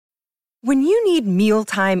When you need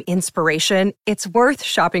mealtime inspiration, it's worth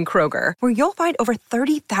shopping Kroger, where you'll find over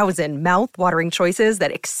 30,000 mouth-watering choices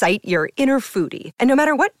that excite your inner foodie. And no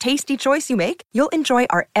matter what tasty choice you make, you'll enjoy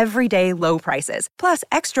our everyday low prices, plus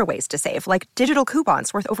extra ways to save, like digital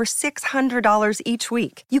coupons worth over $600 each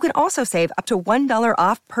week. You can also save up to $1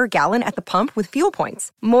 off per gallon at the pump with fuel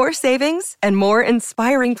points. More savings and more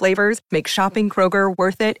inspiring flavors make shopping Kroger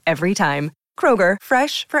worth it every time. Kroger,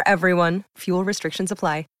 fresh for everyone. Fuel restrictions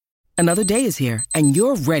apply. Another day is here, and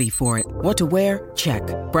you're ready for it. What to wear? Check.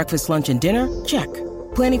 Breakfast, lunch, and dinner? Check.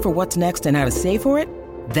 Planning for what's next and how to save for it?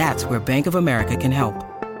 That's where Bank of America can help.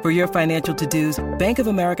 For your financial to-dos, Bank of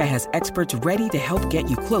America has experts ready to help get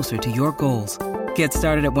you closer to your goals. Get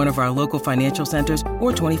started at one of our local financial centers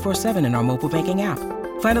or 24/7 in our mobile banking app.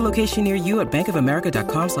 Find a location near you at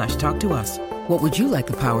bankofamerica.com/talktous. What would you like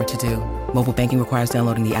the power to do? Mobile banking requires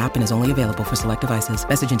downloading the app and is only available for select devices.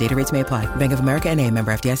 Message and data rates may apply. Bank of America N.A.,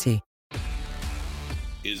 member FDIC.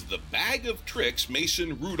 Is the bag of tricks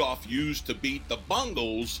Mason Rudolph used to beat the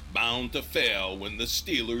Bungles bound to fail when the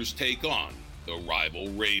Steelers take on the rival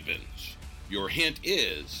Ravens? Your hint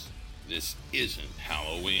is, this isn't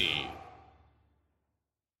Halloween.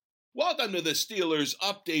 Welcome to the Steelers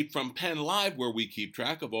Update from Penn Live, where we keep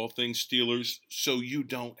track of all things Steelers so you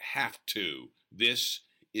don't have to. This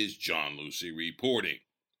is John Lucy reporting.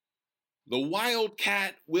 The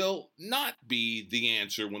Wildcat will not be the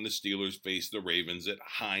answer when the Steelers face the Ravens at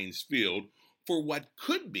Heinz Field for what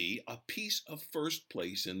could be a piece of first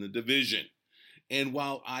place in the division. And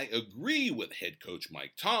while I agree with head coach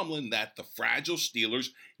Mike Tomlin that the fragile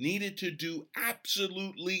Steelers needed to do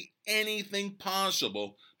absolutely anything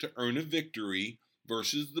possible to earn a victory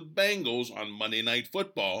versus the Bengals on Monday Night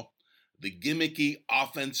Football, the gimmicky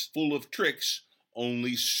offense full of tricks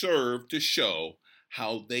only served to show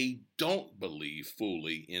how they don't believe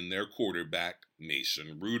fully in their quarterback,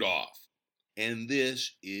 Mason Rudolph. And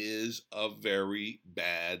this is a very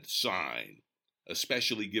bad sign,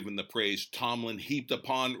 especially given the praise Tomlin heaped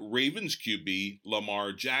upon Ravens QB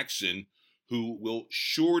Lamar Jackson, who will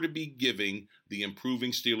sure to be giving the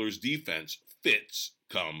improving Steelers defense fits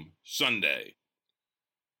come Sunday.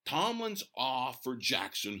 Tomlin's awe for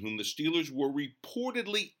Jackson, whom the Steelers were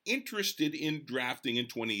reportedly interested in drafting in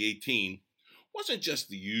 2018, wasn't just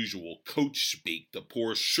the usual coach speak to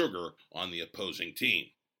pour sugar on the opposing team.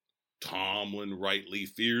 Tomlin rightly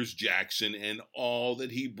fears Jackson and all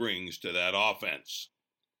that he brings to that offense.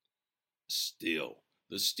 Still,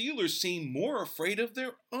 the Steelers seem more afraid of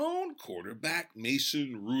their own quarterback,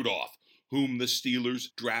 Mason Rudolph, whom the Steelers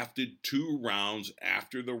drafted 2 rounds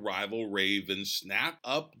after the rival Ravens snapped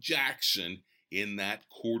up Jackson in that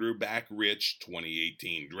quarterback-rich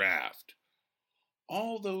 2018 draft.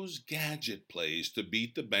 All those gadget plays to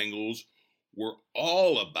beat the Bengals were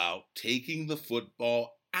all about taking the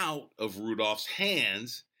football out of Rudolph's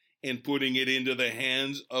hands and putting it into the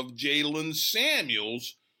hands of Jalen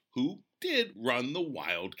Samuels, who did run the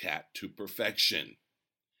Wildcat to perfection.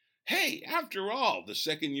 Hey, after all, the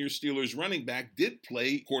second-year Steelers running back did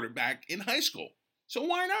play quarterback in high school, so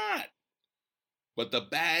why not? But the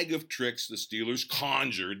bag of tricks the Steelers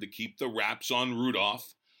conjured to keep the wraps on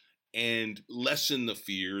Rudolph and lessen the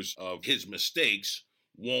fears of his mistakes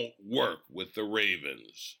won't work with the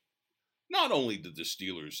Ravens. Not only did the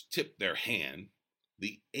Steelers tip their hand,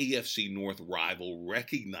 the AFC North rival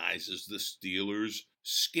recognizes the Steelers'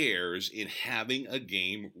 scares in having a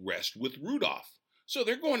game rest with Rudolph. So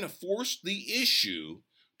they're going to force the issue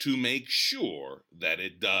to make sure that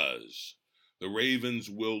it does. The Ravens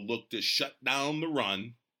will look to shut down the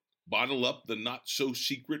run, bottle up the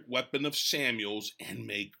not-so-secret weapon of Samuels, and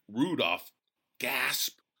make Rudolph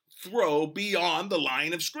throw beyond the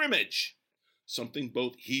line of scrimmage, something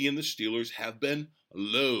both he and the Steelers have been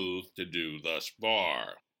loath to do thus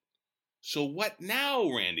far. So what now,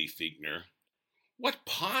 Randy Fichtner? What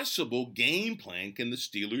possible game plan can the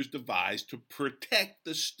Steelers devise to protect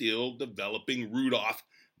the still developing Rudolph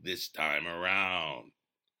this time around?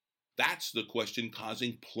 That's the question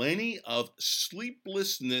causing plenty of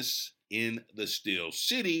sleeplessness in the Steel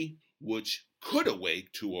City, which could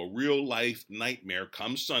awake to a real-life nightmare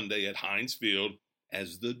come Sunday at Heinz Field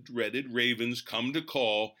as the dreaded Ravens come to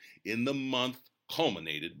call in the month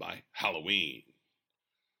culminated by Halloween.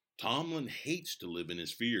 Tomlin hates to live in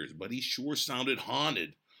his fears, but he sure sounded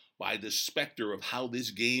haunted by the specter of how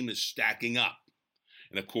this game is stacking up.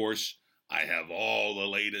 And of course, I have all the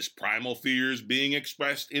latest primal fears being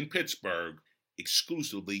expressed in Pittsburgh,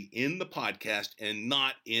 exclusively in the podcast and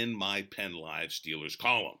not in my Penn Live Steelers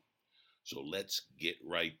column. So let's get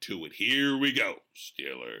right to it. Here we go,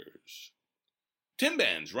 Steelers. Tim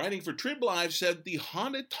Benz, writing for Trib Live, said the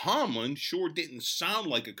haunted Tomlin sure didn't sound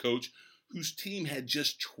like a coach whose team had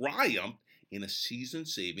just triumphed in a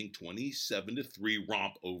season-saving 27-3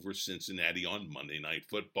 romp over Cincinnati on Monday Night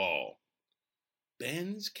Football.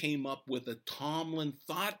 Benz came up with a Tomlin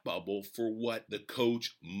thought bubble for what the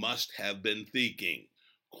coach must have been thinking.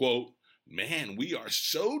 Quote, "Man, we are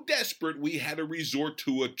so desperate we had to resort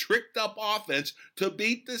to a tricked-up offense to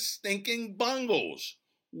beat the stinking Bungles.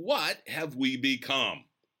 What have we become?"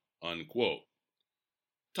 Unquote.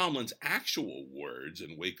 Tomlin's actual words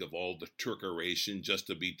in wake of all the trickeration just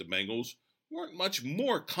to beat the Bengals weren't much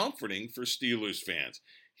more comforting for Steelers fans.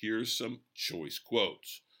 Here's some choice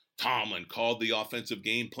quotes. Tomlin called the offensive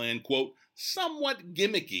game plan, quote, "somewhat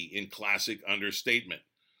gimmicky" in classic understatement,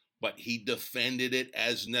 but he defended it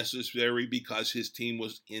as necessary because his team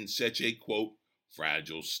was in such a, quote,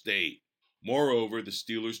 "fragile state." Moreover, the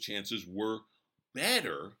Steelers' chances were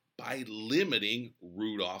better by limiting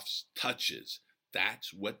Rudolph's touches.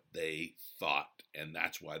 That's what they thought, and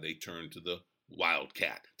that's why they turned to the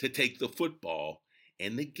Wildcat to take the football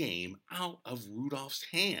and the game out of Rudolph's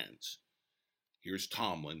hands. Here's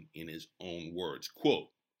Tomlin in his own words,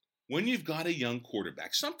 quote, "When you've got a young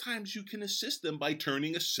quarterback, sometimes you can assist them by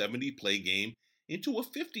turning a 70-play game into a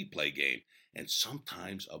 50-play game, and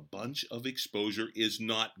sometimes a bunch of exposure is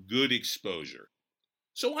not good exposure.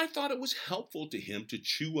 So I thought it was helpful to him to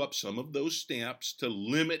chew up some of those snaps to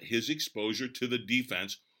limit his exposure to the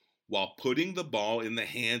defense while putting the ball in the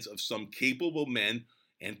hands of some capable men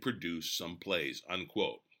and produce some plays,"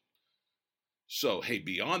 unquote. So, hey,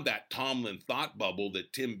 beyond that Tomlin thought bubble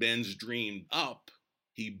that Tim Benz dreamed up,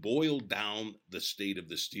 he boiled down the state of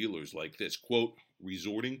the Steelers like this, quote,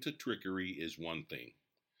 "resorting to trickery is one thing.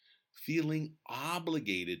 Feeling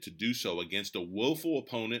obligated to do so against a woeful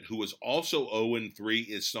opponent who is also 0-3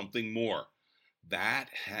 is something more. That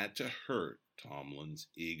had to hurt Tomlin's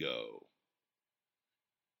ego."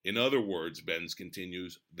 In other words, Benz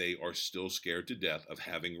continues, they are still scared to death of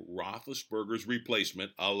having Roethlisberger's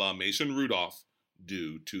replacement, a la Mason Rudolph,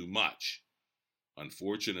 do too much.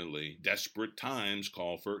 Unfortunately, desperate times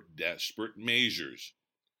call for desperate measures.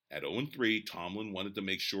 At 0-3, Tomlin wanted to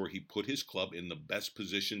make sure he put his club in the best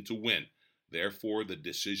position to win. Therefore, the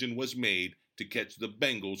decision was made to catch the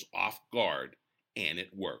Bengals off guard, and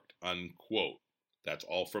it worked, unquote. That's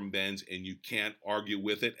all from Benz, and you can't argue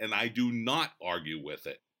with it, and I do not argue with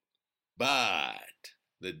it. But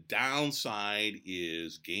the downside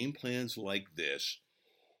is game plans like this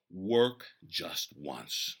work just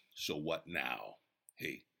once. So what now?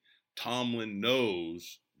 Hey, Tomlin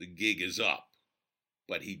knows the gig is up,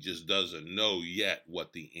 but he just doesn't know yet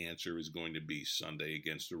what the answer is going to be Sunday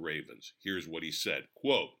against the Ravens. Here's what he said,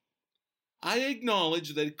 quote, "I acknowledge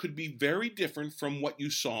that it could be very different from what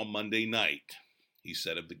you saw Monday night," he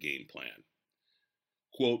said of the game plan.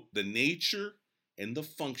 Quote, "the nature and the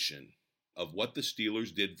function of what the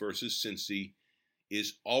Steelers did versus Cincy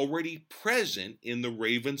is already present in the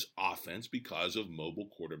Ravens' offense because of mobile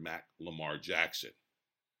quarterback Lamar Jackson.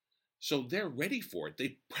 So they're ready for it.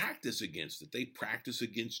 They practice against it. They practice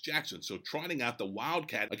against Jackson. So trotting out the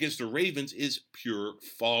Wildcat against the Ravens is pure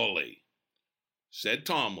folly," said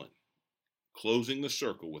Tomlin, closing the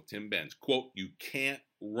circle with Tim Benz. Quote, "you can't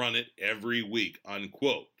run it every week,"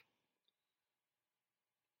 unquote.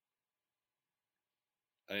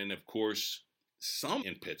 And of course, some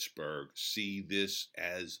in Pittsburgh see this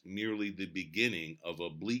as merely the beginning of a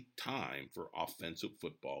bleak time for offensive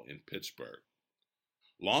football in Pittsburgh.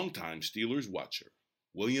 Longtime Steelers watcher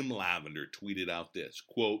William Lavender tweeted out this,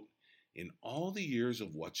 quote, "in all the years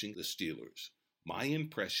of watching the Steelers, my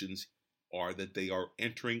impressions are that they are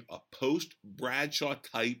entering a post-Bradshaw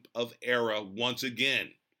type of era once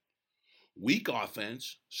again. Weak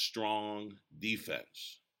offense, strong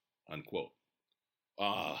defense," unquote.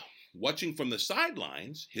 Watching from the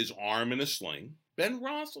sidelines, his arm in a sling, Ben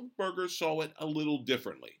Roethlisberger saw it a little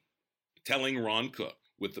differently, telling Ron Cook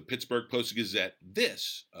with the Pittsburgh Post-Gazette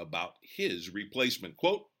this about his replacement,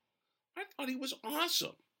 quote, "I thought he was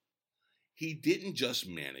awesome. He didn't just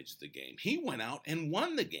manage the game. He went out and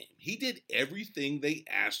won the game. He did everything they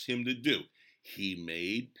asked him to do. He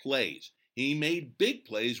made plays. He made big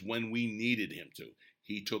plays when we needed him to.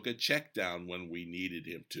 He took a check down when we needed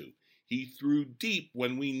him to. He threw deep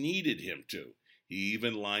when we needed him to. He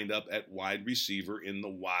even lined up at wide receiver in the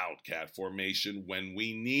Wildcat formation when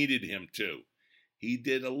we needed him to. He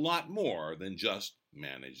did a lot more than just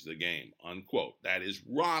manage the game," unquote. That is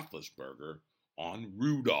Roethlisberger on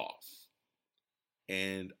Rudolph.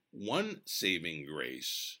 And one saving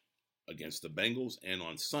grace against the Bengals and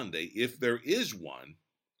on Sunday, if there is one,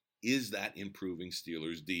 is that improving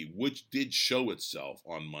Steelers D, which did show itself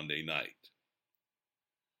on Monday night.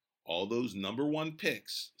 All those number one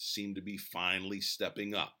picks seem to be finally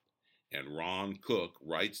stepping up, And Ron Cook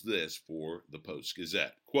writes this for the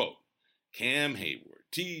Post-Gazette, quote, Cam Hayward,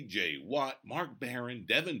 T.J. Watt, Mark Barron,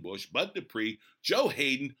 Devin Bush, Bud Dupree, Joe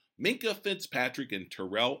Hayden, Minkah Fitzpatrick, and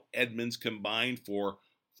Terrell Edmonds combined for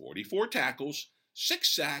 44 tackles,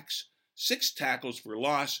 6 sacks, 6 tackles for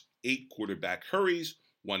loss, 8 quarterback hurries,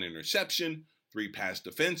 1 interception, 3 pass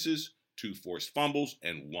defenses, 2 forced fumbles,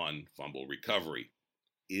 and 1 fumble recovery.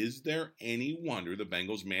 Is there any wonder the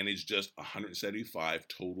Bengals managed just 175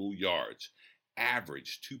 total yards,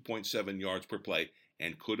 averaged 2.7 yards per play,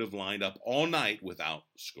 and could have lined up all night without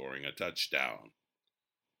scoring a touchdown?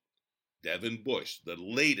 Devin Bush, the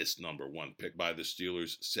latest number 1 pick by the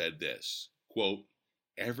Steelers, said this, quote,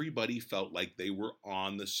 everybody felt like they were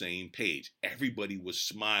on the same page. Everybody was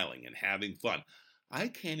smiling and having fun. I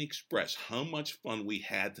can't express how much fun we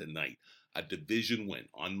had tonight. A division win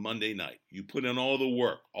on Monday night. You put in all the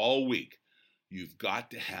work all week. You've got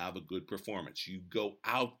to have a good performance. You go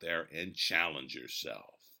out there and challenge yourself.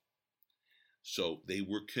 So they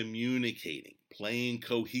were communicating, playing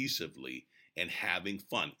cohesively, and having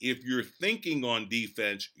fun. If you're thinking on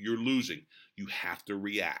defense, you're losing. You have to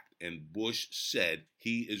react. And Bush said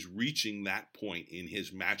he is reaching that point in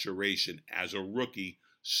his maturation as a rookie,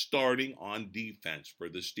 starting on defense for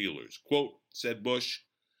the Steelers. Quote, said Bush,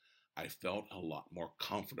 I felt a lot more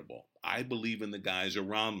comfortable. I believe in the guys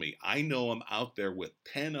around me. I know I'm out there with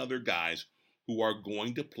 10 other guys who are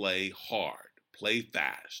going to play hard, play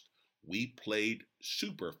fast. We played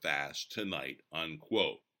super fast tonight,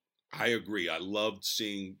 unquote. I agree. I loved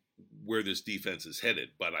seeing where this defense is headed,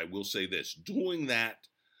 but I will say this. Doing that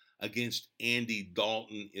against Andy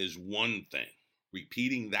Dalton is one thing.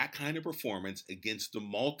 Repeating that kind of performance against the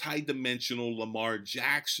multi-dimensional Lamar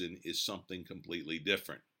Jackson is something completely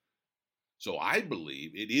different. So I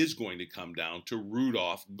believe it is going to come down to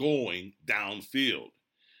Rudolph going downfield.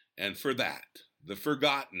 And for that, the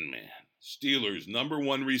forgotten man, Steelers' number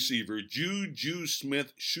 1 receiver, Juju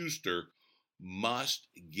Smith-Schuster, must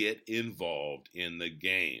get involved in the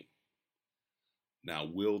game. Now,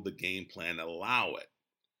 will the game plan allow it?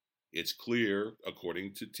 It's clear,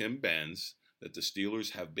 according to Tim Benz, that the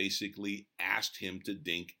Steelers have basically asked him to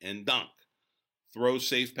dink and dunk, throw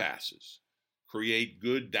safe passes, create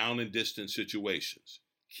good down and distance situations,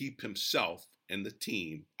 keep himself and the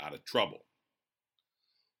team out of trouble.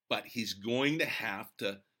 But he's going to have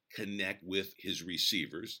to connect with his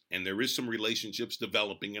receivers, and there is some relationships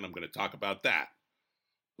developing, and I'm going to talk about that.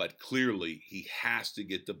 But clearly, he has to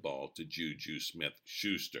get the ball to Juju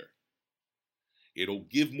Smith-Schuster. It'll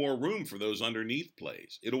give more room for those underneath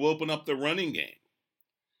plays. It'll open up the running game.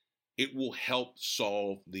 It will help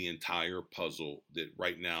solve the entire puzzle that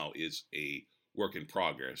right now is a work in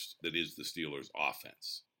progress that is the Steelers'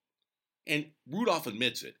 offense. And Rudolph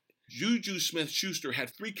admits it. Juju Smith-Schuster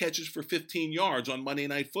had 3 catches for 15 yards on Monday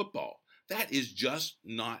Night Football. That is just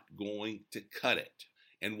not going to cut it.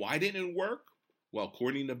 And why didn't it work? Well,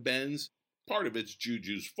 according to Benz, part of it's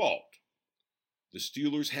Juju's fault. The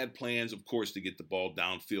Steelers had plans, of course, to get the ball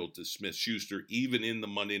downfield to Smith-Schuster, even in the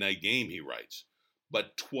Monday night game, he writes.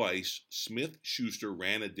 But twice, Smith-Schuster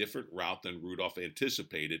ran a different route than Rudolph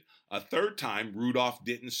anticipated. A third time, Rudolph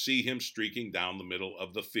didn't see him streaking down the middle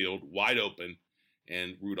of the field, wide open,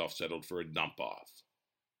 and Rudolph settled for a dump-off.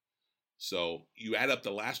 So you add up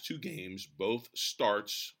the last 2 games, both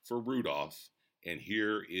starts for Rudolph, and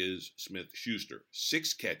here is Smith-Schuster.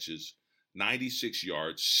 6 catches, 96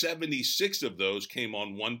 yards, 76 of those came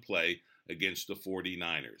on 1 play against the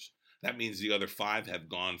 49ers. That means the other 5 have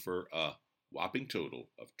gone for a whopping total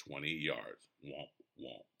of 20 yards. Womp,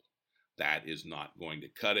 womp. That is not going to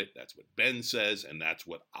cut it. That's what Ben says, and that's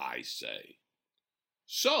what I say.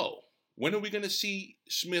 So, when are we going to see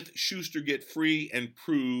Smith-Schuster get free and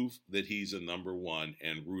prove that he's a number 1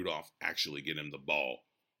 and Rudolph actually get him the ball,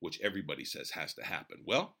 which everybody says has to happen?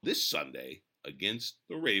 Well, this Sunday against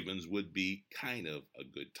the Ravens would be kind of a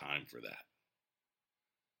good time for that.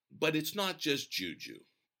 But it's not just Juju.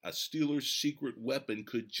 A Steelers' secret weapon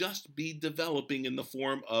could just be developing in the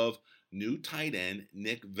form of new tight end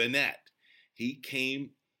Nick Vannett. He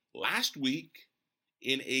came last week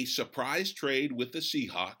in a surprise trade with the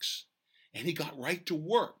Seahawks, and he got right to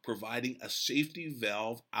work providing a safety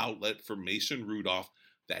valve outlet for Mason Rudolph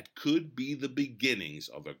that could be the beginnings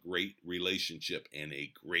of a great relationship and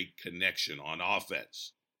a great connection on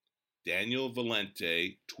offense. Daniel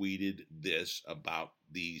Valente tweeted this about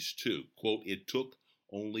these two. Quote, it took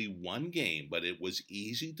only 1 game, but it was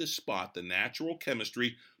easy to spot the natural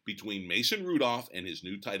chemistry between Mason Rudolph and his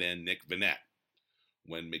new tight end, Nick Vannett.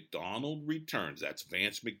 When McDonald returns, that's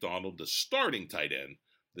Vance McDonald, the starting tight end,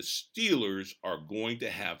 the Steelers are going to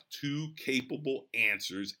have 2 capable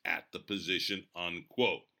answers at the position,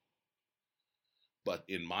 unquote.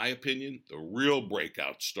 in my opinion, the real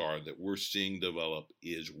breakout star that we're seeing develop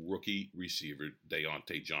is rookie receiver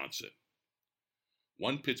Diontae Johnson.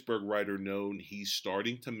 One Pittsburgh writer known he's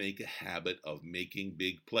starting to make a habit of making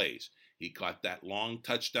big plays. He caught that long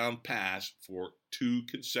touchdown pass for 2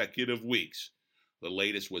 consecutive weeks. The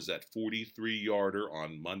latest was that 43-yarder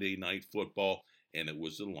on Monday Night Football, and it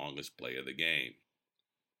was the longest play of the game.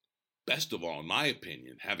 Best of all, in my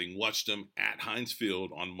opinion, having watched him at Heinz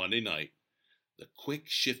Field on Monday night, the quick,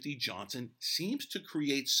 shifty Johnson seems to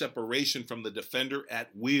create separation from the defender at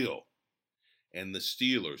will. And the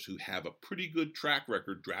Steelers, who have a pretty good track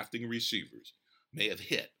record drafting receivers, may have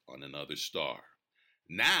hit on another star.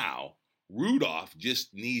 Now, Rudolph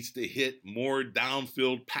just needs to hit more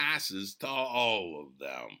downfield passes to all of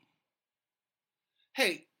them.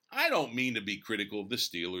 Hey, I don't mean to be critical of the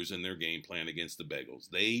Steelers and their game plan against the Bengals.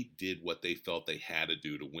 They did what they felt they had to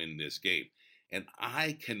do to win this game. And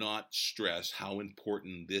I cannot stress how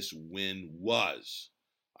important this win was.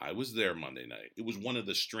 I was there Monday night. It was one of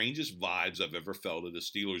the strangest vibes I've ever felt at a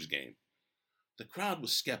Steelers game. The crowd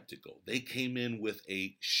was skeptical. They came in with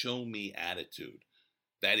a show-me attitude.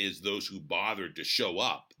 That is, those who bothered to show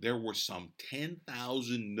up. There were some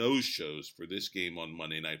 10,000 no-shows for this game on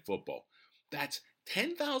Monday Night Football. That's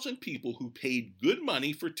 10,000 people who paid good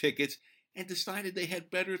money for tickets and decided they had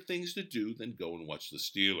better things to do than go and watch the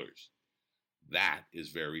Steelers. That is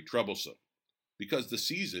very troublesome, because the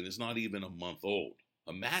season is not even a month old.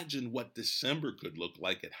 Imagine what December could look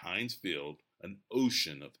like at Heinz Field, an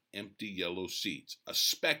ocean of empty yellow seats, a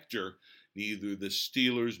specter neither the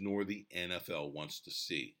Steelers nor the NFL wants to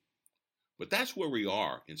see. But that's where we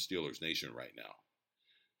are in Steelers Nation right now.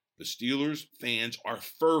 The Steelers fans are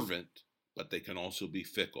fervent, but they can also be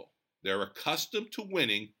fickle. They're accustomed to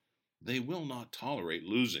winning. They will not tolerate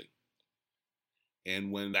losing.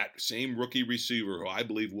 And when that same rookie receiver, who I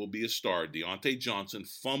believe will be a star, Diontae Johnson,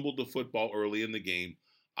 fumbled the football early in the game,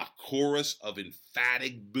 a chorus of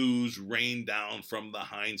emphatic boos rained down from the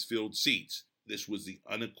Heinz Field seats. This was the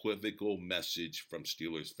unequivocal message from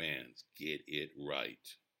Steelers fans. Get it right.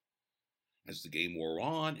 As the game wore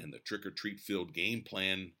on and the trick-or-treat field game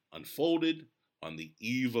plan unfolded on the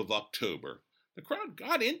eve of October, the crowd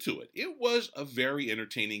got into it. It was a very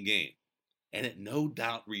entertaining game, and it no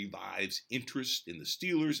doubt revives interest in the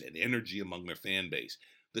Steelers and energy among their fan base.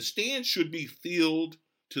 The stands should be filled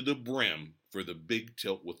to the brim for the big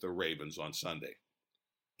tilt with the Ravens on Sunday.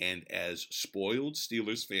 And as spoiled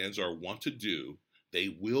Steelers fans are wont to do,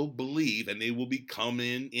 they will believe and they will be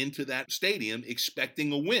coming into that stadium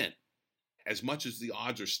expecting a win. As much as the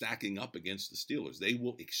odds are stacking up against the Steelers, they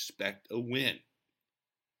will expect a win.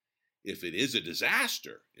 If it is a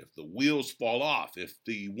disaster, if the wheels fall off, if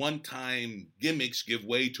the one-time gimmicks give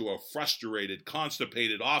way to a frustrated,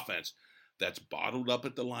 constipated offense that's bottled up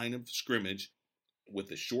at the line of scrimmage with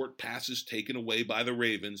the short passes taken away by the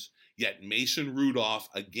Ravens, yet Mason Rudolph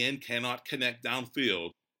again cannot connect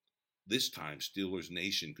downfield, this time Steelers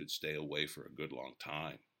Nation could stay away for a good long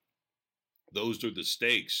time. Those are the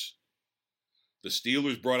stakes. The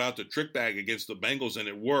Steelers brought out the trick bag against the Bengals and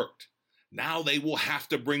it worked. Now they will have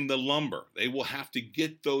to bring the lumber. They will have to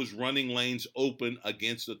get those running lanes open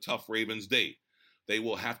against a tough Ravens D. They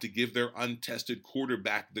will have to give their untested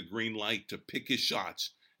quarterback the green light to pick his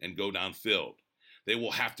shots and go downfield. They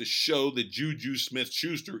will have to show that Juju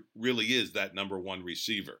Smith-Schuster really is that number one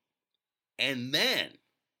receiver. And then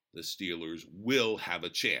the Steelers will have a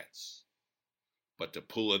chance. But to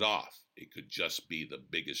pull it off, it could just be the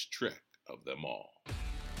biggest trick of them all.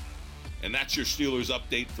 And that's your Steelers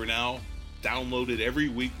update for now. Download it every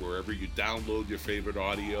week wherever you download your favorite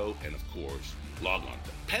audio. And of course, log on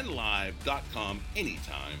to PennLive.com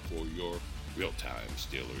anytime for your real-time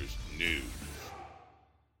Steelers news.